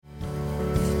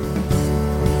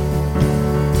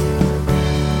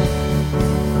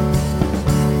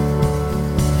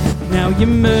your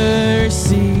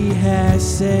mercy has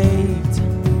saved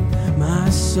my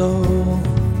soul.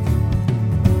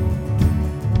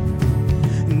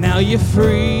 Now your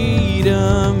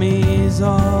freedom is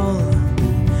all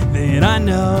that I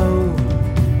know.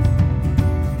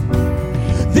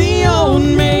 The old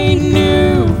made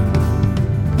new,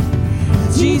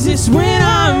 Jesus, when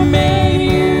I made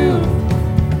you,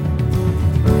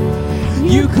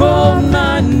 you called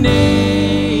my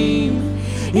name,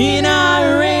 and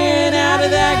I ran out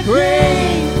of that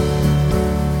grave,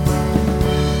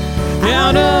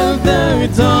 out of the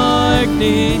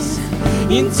darkness,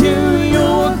 into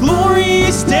your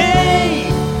glorious day.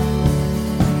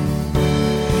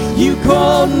 You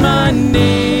called my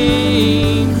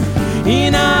name,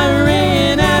 and I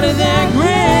ran out of that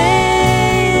grave,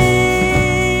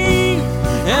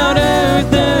 out of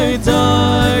the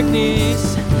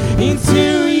darkness,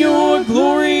 into your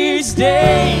glorious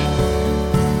day.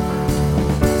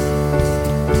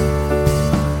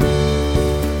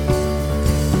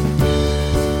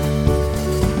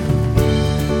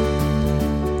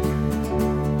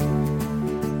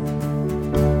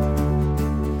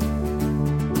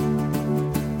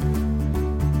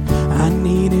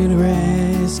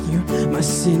 My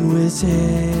sin was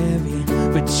heavy,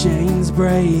 but chains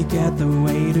break at the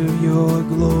weight of your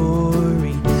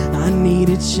glory. I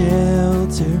needed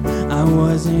shelter, I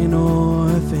was an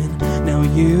orphan. Now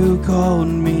you called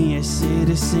me a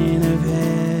citizen of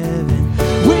heaven.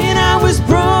 When I was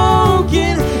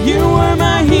broken, you were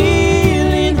my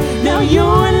healing. Now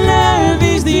your love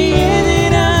is the air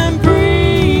that I'm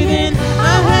breathing.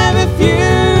 I have a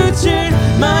future,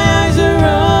 my eyes are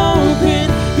open,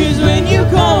 'cause when you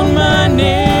called my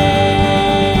name,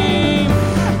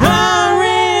 I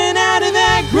ran out of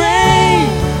that grave,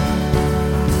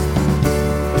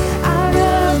 out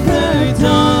of the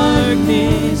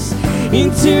darkness,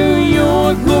 into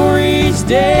your glorious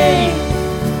day.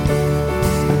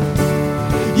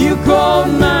 You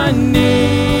called my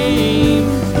name,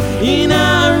 and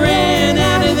I ran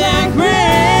out of that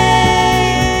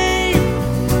grave,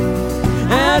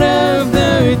 out of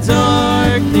the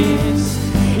darkness,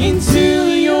 into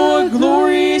your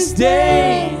glorious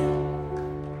day.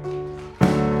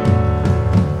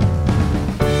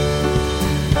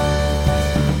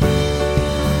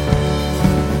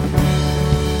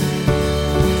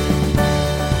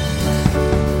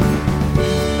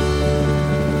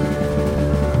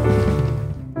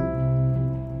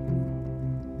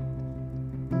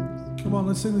 Come on,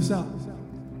 let's sing this out.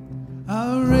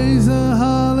 I'll raise a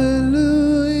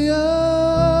hallelujah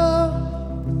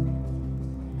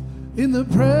in the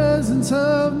presence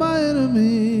of my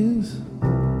enemies.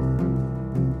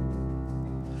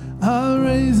 I'll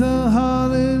raise a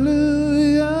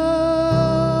hallelujah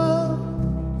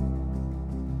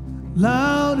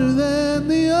louder than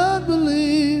the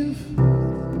unbelief.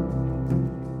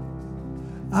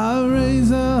 I'll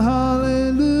raise a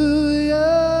hallelujah.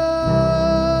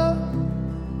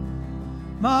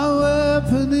 My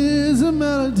weapon is a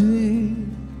melody.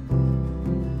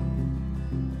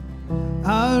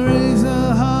 I raise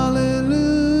a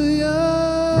hallelujah,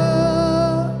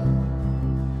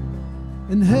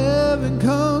 and heaven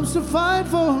comes to fight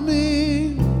for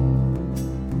me.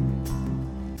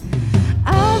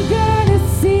 I'm gonna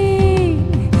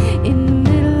sing in the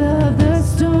middle of the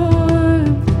storm,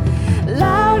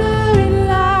 louder and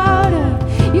louder.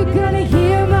 You're gonna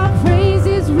hear my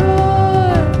praises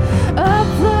roar up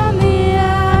from the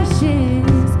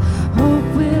ashes. Hope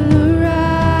will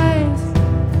arise.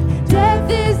 Death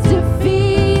is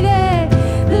defeated,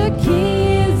 the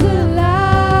King is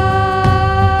alive.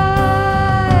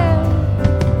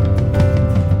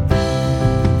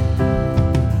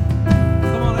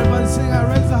 Come on, everybody sing, I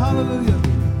raise a hallelujah.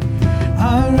 I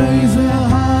raise a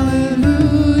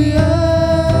hallelujah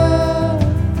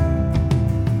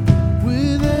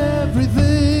with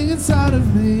everything inside of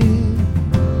me.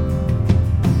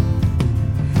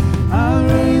 I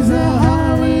raise a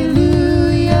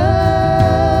hallelujah.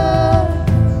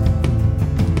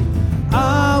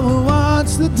 I will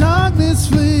watch the darkness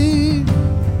flee.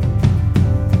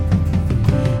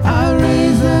 I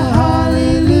raise a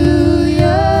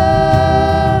hallelujah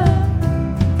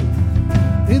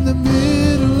in the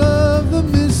middle of the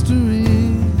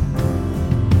mystery.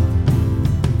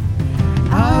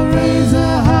 I raise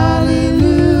a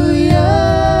hallelujah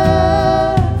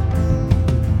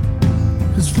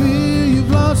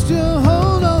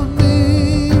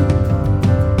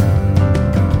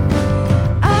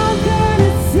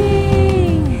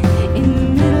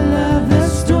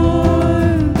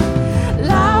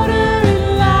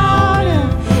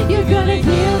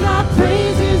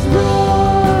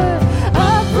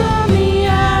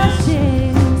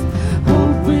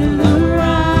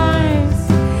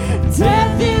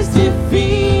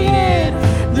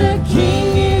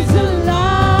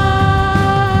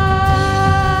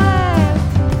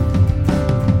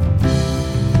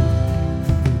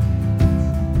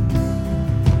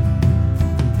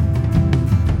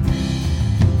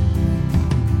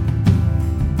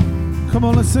Come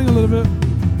on, let's sing a little bit.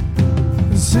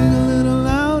 Sing a little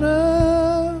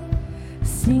louder.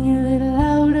 Sing a little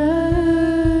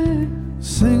louder.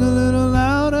 Sing a little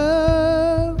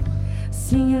louder.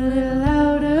 Sing a little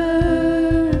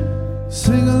louder.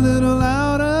 Sing a little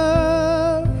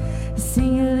louder.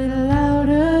 Sing a little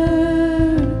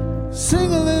louder.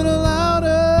 Sing a little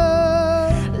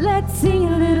louder. Let's sing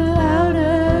a little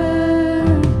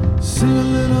louder. Sing a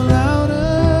little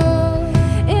louder.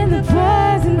 In the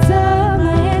presence of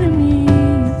my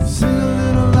enemies. Sing a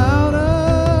little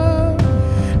louder.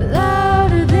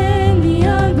 Louder than the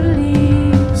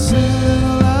unbelief. Sing a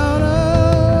little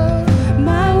louder.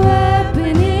 My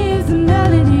weapon is a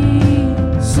melody.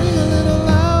 Sing a little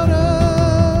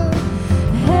louder.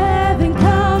 Heaven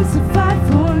comes to fight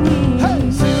for me.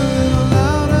 Hey, sing a little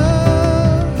louder.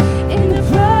 In the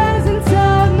presence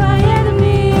of my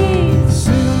enemies.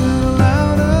 Sing a little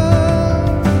louder.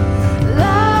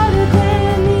 Louder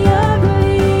than the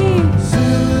unbelief. Sing a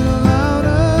little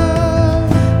louder.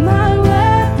 My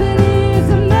weapon is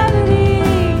a melody.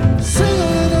 Sing a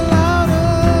little louder.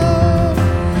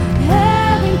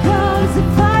 Heaven comes to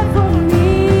fight for me.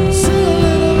 Sing a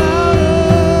little louder.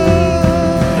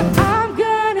 I'm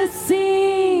gonna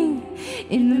sing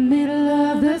in the middle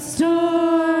of the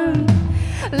storm.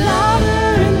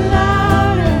 Louder and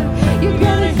louder, you're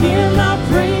gonna hear my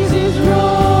praises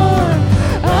roar.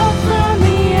 Up from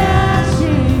the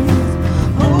ashes,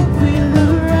 hope will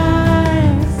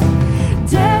arise.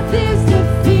 Death is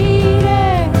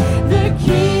defeated, the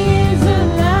King is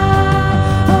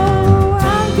alive. Oh,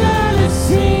 I'm gonna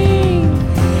sing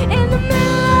in the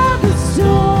middle of the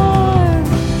storm.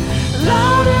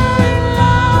 Louder and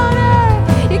louder,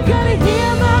 you're gonna hear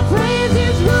my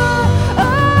praises roar.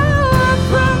 Oh, up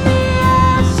from the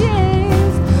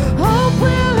ashes, hope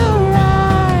will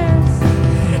arise.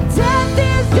 Death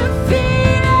is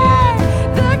defeated,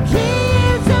 the King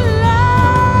is alive.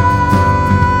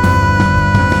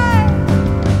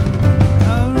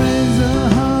 I'll raise a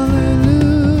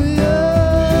hallelujah.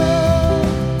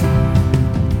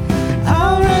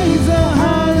 I'll raise a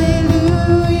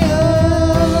hallelujah.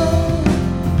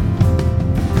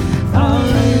 I'll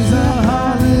raise a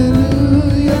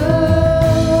hallelujah.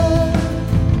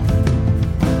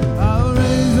 I'll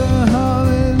raise a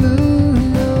hallelujah.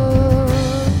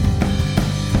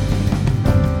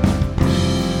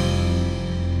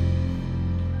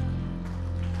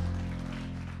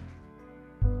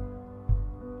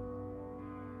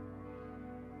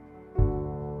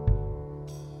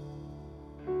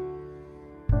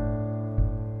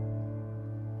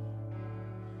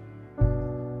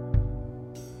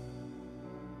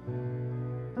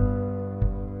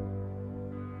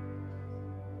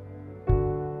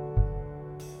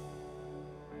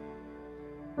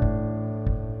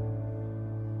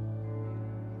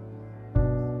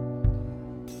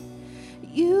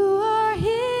 You are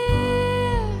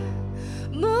here,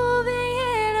 moving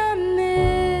in our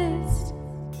midst.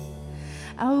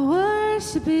 I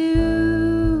worship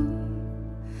you.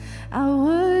 I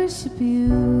worship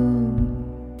you.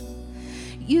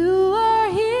 You are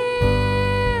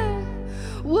here,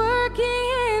 working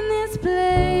in this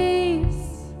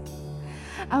place.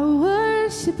 I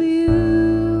worship you.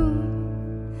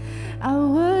 I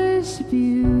worship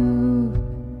you.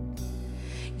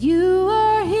 You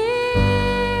are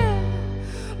here,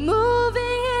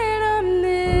 moving in our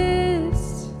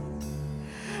midst.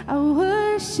 I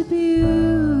worship you.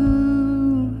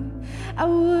 I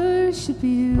worship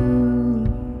you.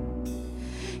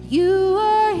 You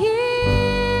are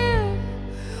here,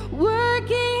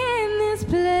 working in this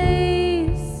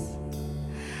place.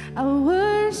 I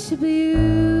worship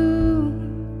you.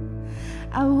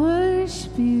 I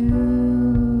worship you.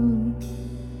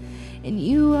 And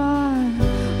you are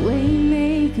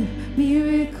waymaker,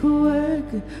 miracle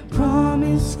worker,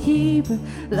 promise keeper,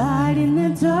 light in the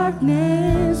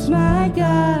darkness. My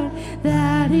God,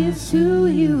 that is who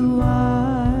you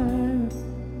are.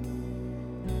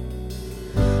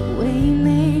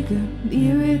 Waymaker,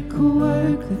 miracle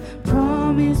worker,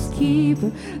 promise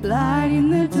keeper, light in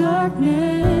the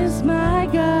darkness. My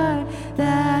God,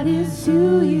 that is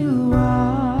who you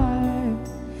are.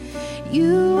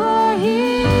 You are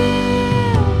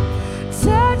here,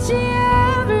 touching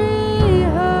every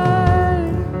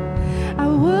heart. I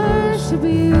worship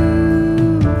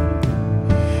you.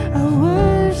 I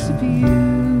worship you.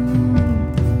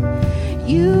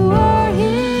 You are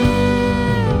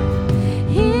here,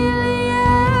 healing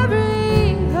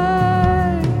every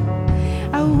heart.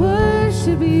 I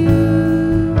worship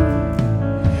you.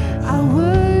 I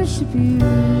worship you.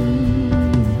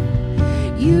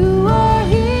 You are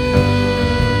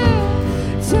here,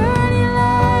 turning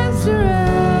lives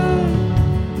around.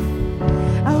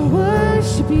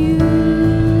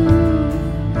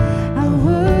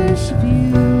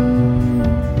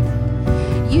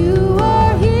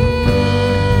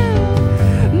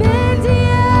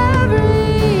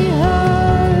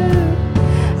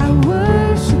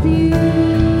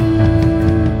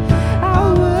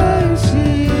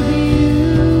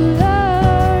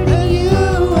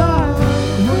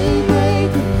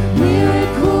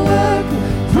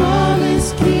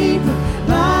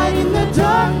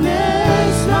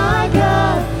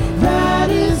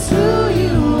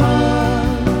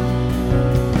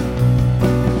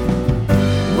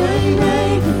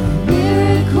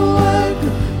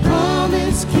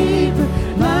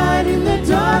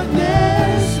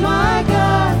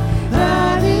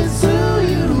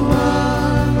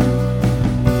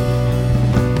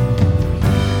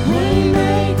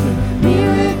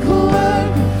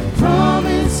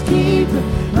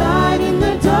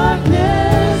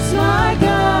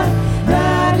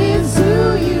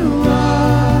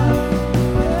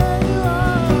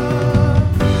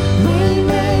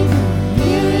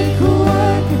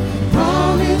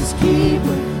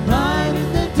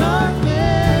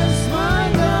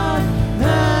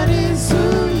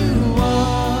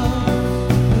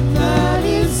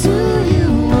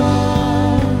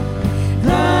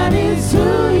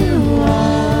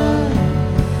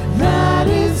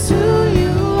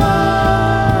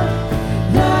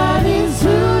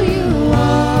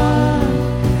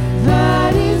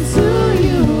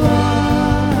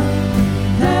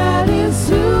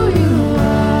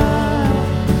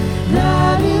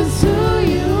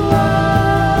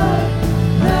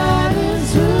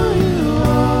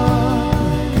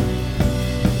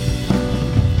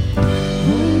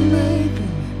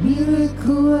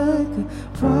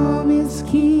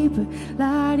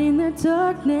 the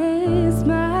darkness,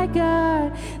 my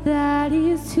God, that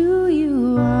is who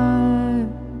you are.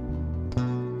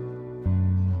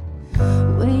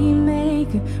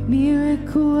 Waymaker,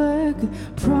 miracle worker,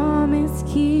 promise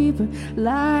keeper,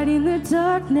 light in the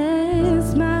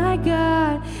darkness, my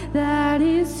God, that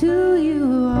is who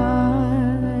you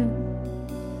are.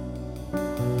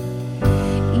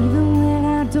 Even when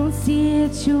I don't see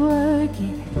it, you're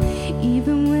working.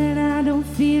 Even when I don't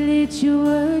feel it, you're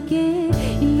working.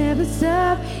 You never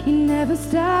stop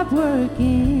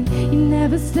working. You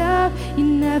never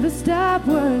stop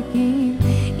working.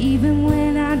 Even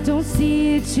when I don't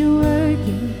see it, you're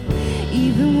working.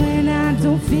 Even when I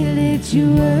don't feel it, you're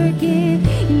working.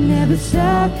 You never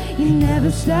stop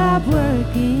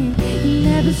working. You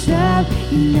never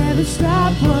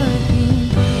stop working.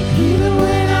 Even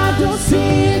when I don't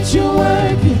see it, you're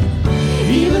working.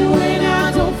 Even when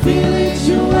I don't feel it,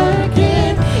 you're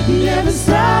working. You never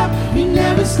stop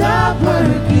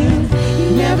working. You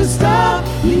never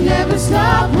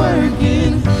stop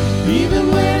working.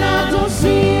 Even when I don't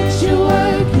see it, you're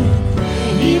working.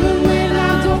 Even when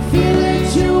I don't feel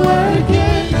it, you're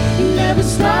working. You never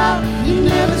stop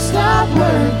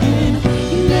working.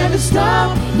 You never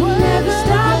stop working.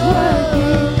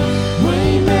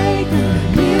 Waymaker,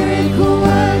 miracle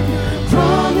worker,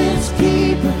 promise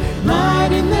keeper,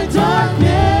 light in the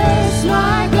darkness,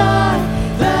 my God,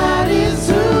 that is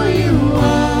who you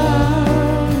are.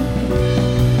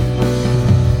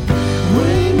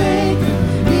 Waymaker,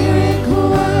 miracle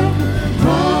worker,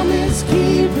 promise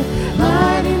keeper,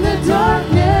 light in the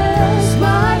darkness,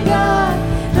 my God,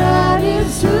 that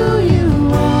is who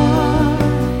you are.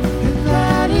 And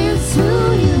that is who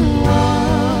you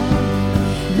are.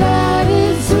 That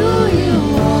is who you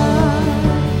are.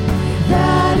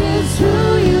 That is who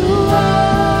you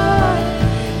are.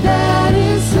 That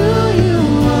is who you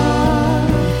are.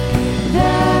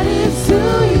 That is who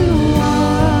you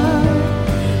are.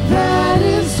 That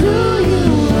is who you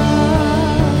are.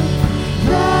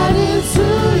 That is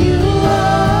who you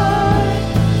are.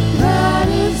 That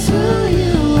is who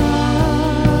you are.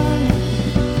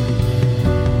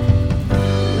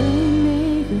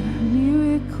 Waymaker,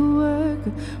 miracle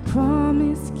worker,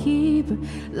 promise keeper,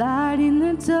 light in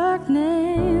the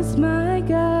darkness, my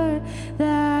God,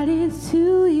 that is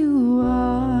who you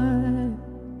are.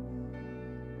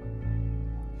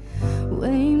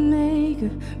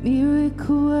 Waymaker,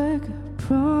 miracle worker,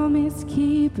 promise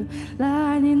keeper,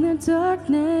 light in the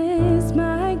darkness,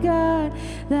 my God,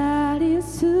 that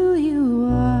is who you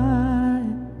are.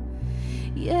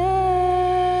 Yeah,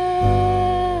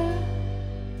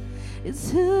 it's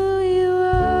who you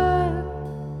are.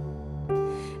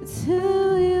 It's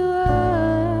who you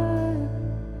are.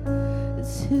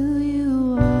 It's who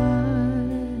you are.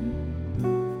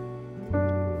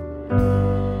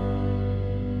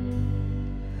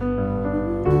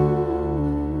 Ooh,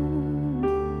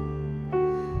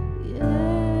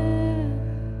 yeah,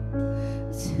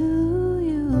 it's who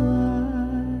you are.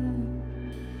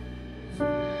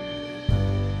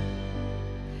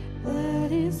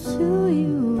 That is who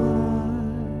you are.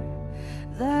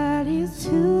 That is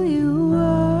who you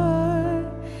are.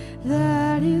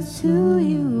 That is who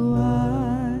you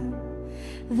are.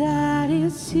 That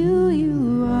is who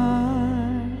you are.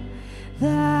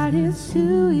 That is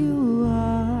who you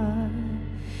are.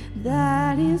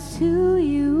 That is who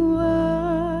you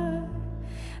are.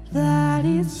 That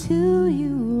is who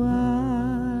you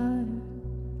are.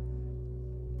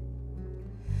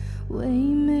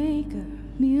 Waymaker,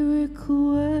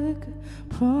 miracle worker,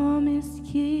 promise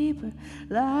keeper,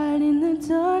 light in the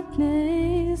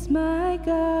darkness, my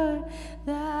God,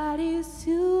 that is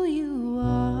who you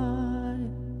are.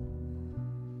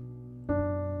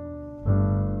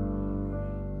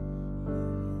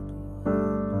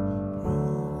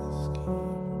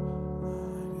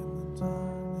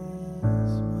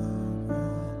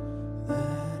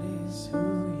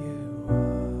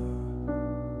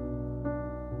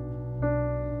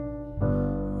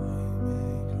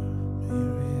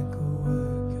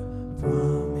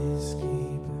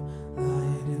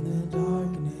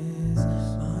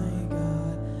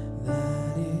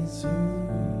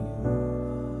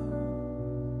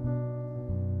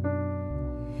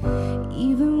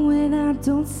 Even when I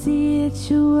don't see it,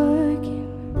 you're working.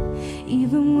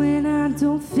 Even when I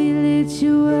don't feel it,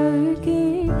 you're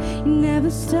working. You never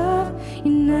stop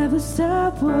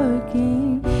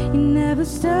working. You never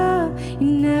stop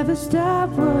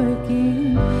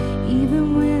working.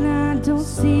 Even when I don't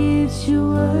see it, you're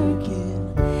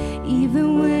working.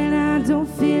 Even when I don't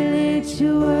feel it,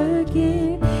 you're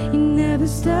working. You never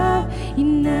stop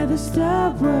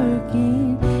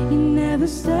working. You never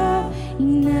stop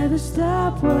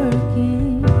stop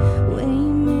working.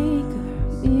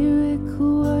 Waymaker,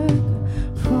 miracle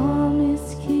worker,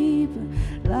 promise keeper,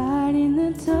 light in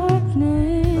the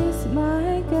darkness.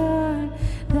 My God,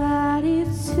 that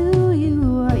is who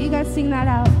you are. You guys sing that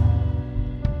out.